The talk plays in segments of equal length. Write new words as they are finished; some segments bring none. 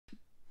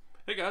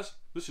Hey guys,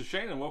 this is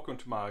Shane and welcome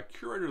to my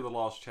Curator of the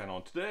Lost channel.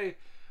 And today,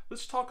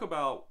 let's talk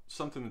about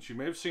something that you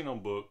may have seen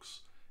on books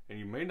and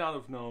you may not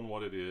have known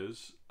what it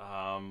is,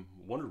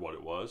 wondered what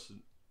it was,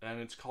 and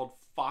it's called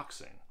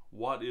foxing.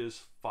 What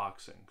is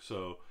foxing?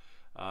 So,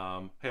 hey,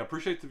 I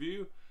appreciate the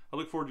view. I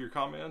look forward to your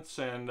comments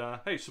and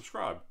hey,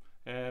 subscribe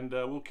and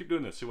we'll keep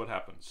doing this, see what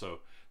happens. So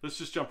let's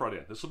just jump right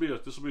in. This will be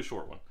a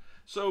short one.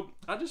 So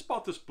I just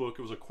bought this book.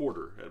 It was a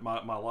quarter. At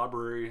my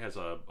library has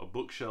a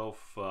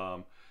bookshelf.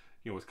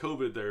 With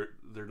COVID,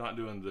 they're not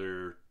doing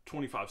their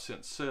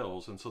 25-cent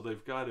sales, and so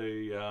they've got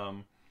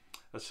a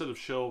set of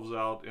shelves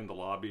out in the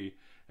lobby,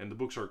 and the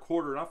books are a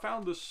quarter. And I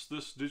found this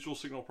digital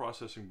signal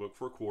processing book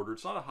for a quarter.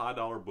 It's not a high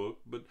dollar book,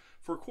 but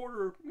for a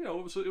quarter,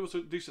 it was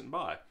a decent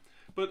buy.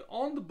 But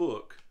on the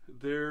book,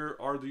 there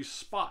are these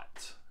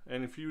spots,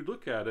 and if you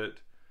look at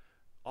it,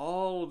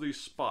 all of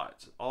these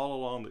spots all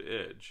along the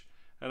edge.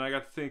 And I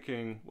got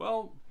thinking,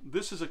 well,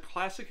 this is a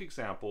classic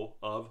example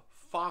of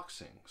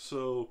foxing.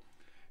 So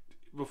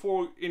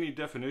before any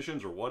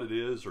definitions or what it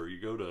is, or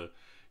you go to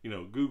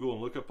Google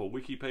and look up a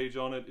wiki page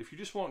on it, if you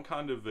just want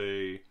kind of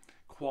a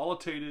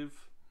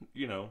qualitative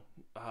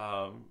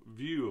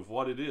view of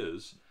what it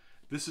is,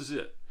 this is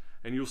it.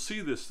 And you'll see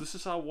this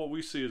is what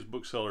we see as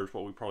booksellers,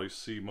 what we probably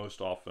see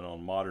most often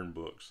on modern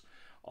books,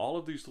 all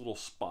of these little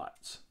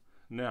spots.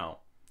 Now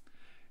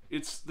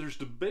there's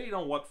debate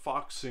on what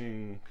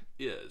foxing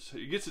is.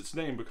 It gets its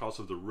name because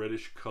of the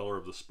reddish color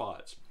of the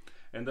spots.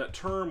 And that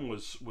term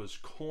was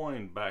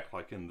coined back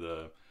like in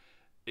the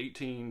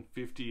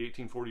 1850,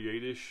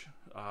 1848-ish,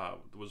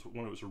 was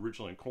when it was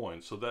originally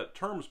coined. So that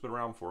term has been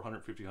around for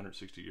 150,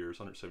 160 years,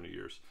 170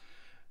 years.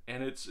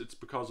 And it's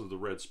because of the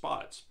red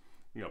spots,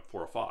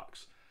 for a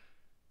fox.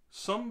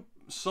 Some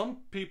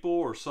people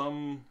or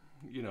some,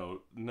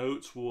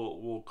 notes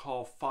will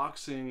call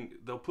foxing,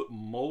 they'll put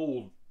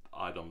mold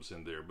items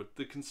in there. But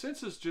the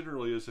consensus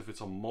generally is if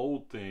it's a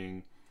mold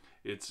thing,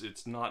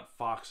 it's not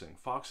foxing.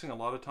 Foxing a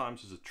lot of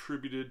times is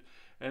attributed,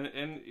 and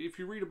if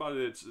you read about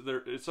it,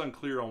 it's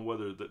unclear on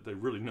whether that they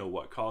really know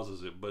what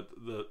causes it. But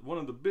one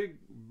of the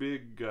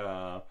big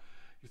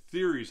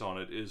theories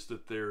on it is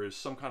that there is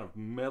some kind of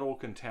metal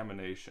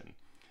contamination,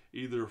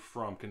 either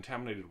from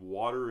contaminated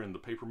water in the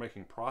paper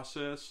making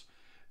process.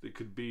 It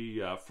could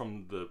be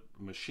from the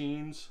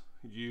machines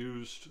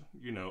used,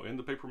 in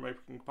the paper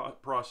making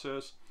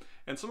process,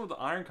 and some of the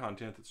iron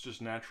content that's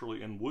just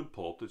naturally in wood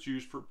pulp that's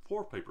used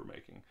for paper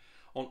making.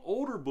 On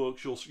older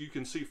books, you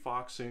can see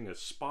foxing as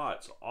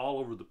spots all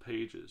over the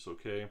pages.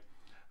 Okay,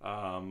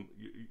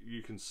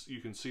 you can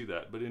see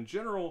that, but in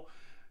general,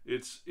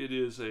 it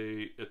is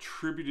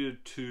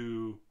attributed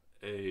to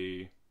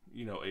a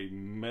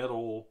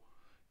metal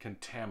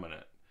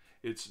contaminant.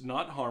 It's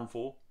not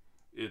harmful.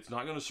 It's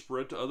not going to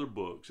spread to other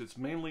books. It's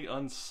mainly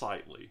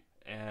unsightly.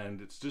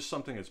 And it's just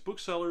something as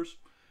booksellers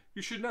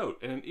you should note.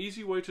 And an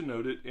easy way to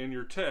note it in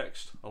your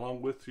text,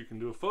 along with you can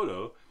do a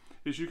photo,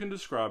 is you can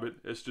describe it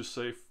as just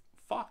say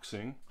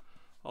foxing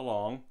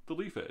along the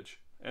leaf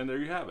edge. And there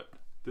you have it.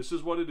 This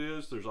is what it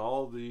is. There's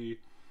all the,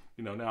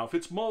 now if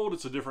it's mold,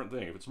 it's a different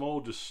thing. If it's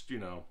mold, just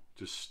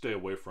stay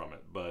away from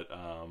it. But,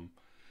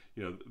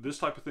 this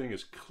type of thing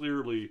is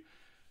clearly,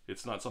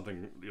 it's not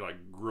something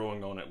like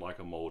growing on it like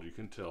a mold. You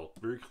can tell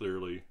very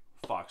clearly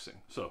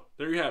foxing. So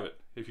there you have it.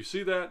 If you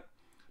see that,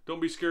 don't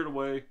be scared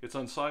away. It's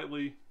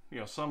unsightly.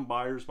 Some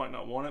buyers might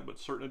not want it, but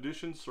certain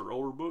editions or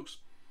older books,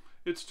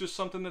 it's just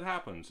something that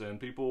happens, and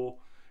people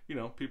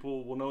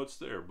will know it's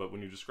there. But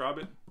when you describe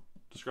it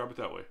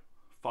that way.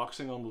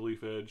 Foxing on the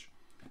leaf edge,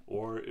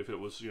 or if it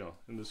was,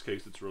 in this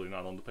case, it's really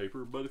not on the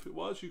paper, but if it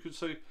was, you could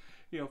say,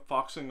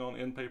 foxing on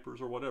end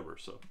papers or whatever.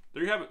 So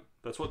there you have it.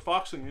 That's what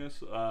foxing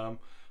is.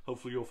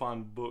 Hopefully you'll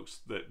find books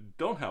that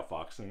don't have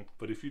foxing,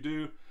 but if you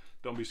do,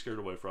 don't be scared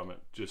away from it.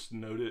 Just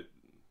note it.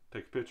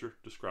 Take a picture,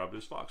 describe it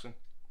as foxing.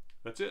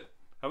 That's it.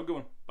 Have a good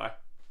one. Bye.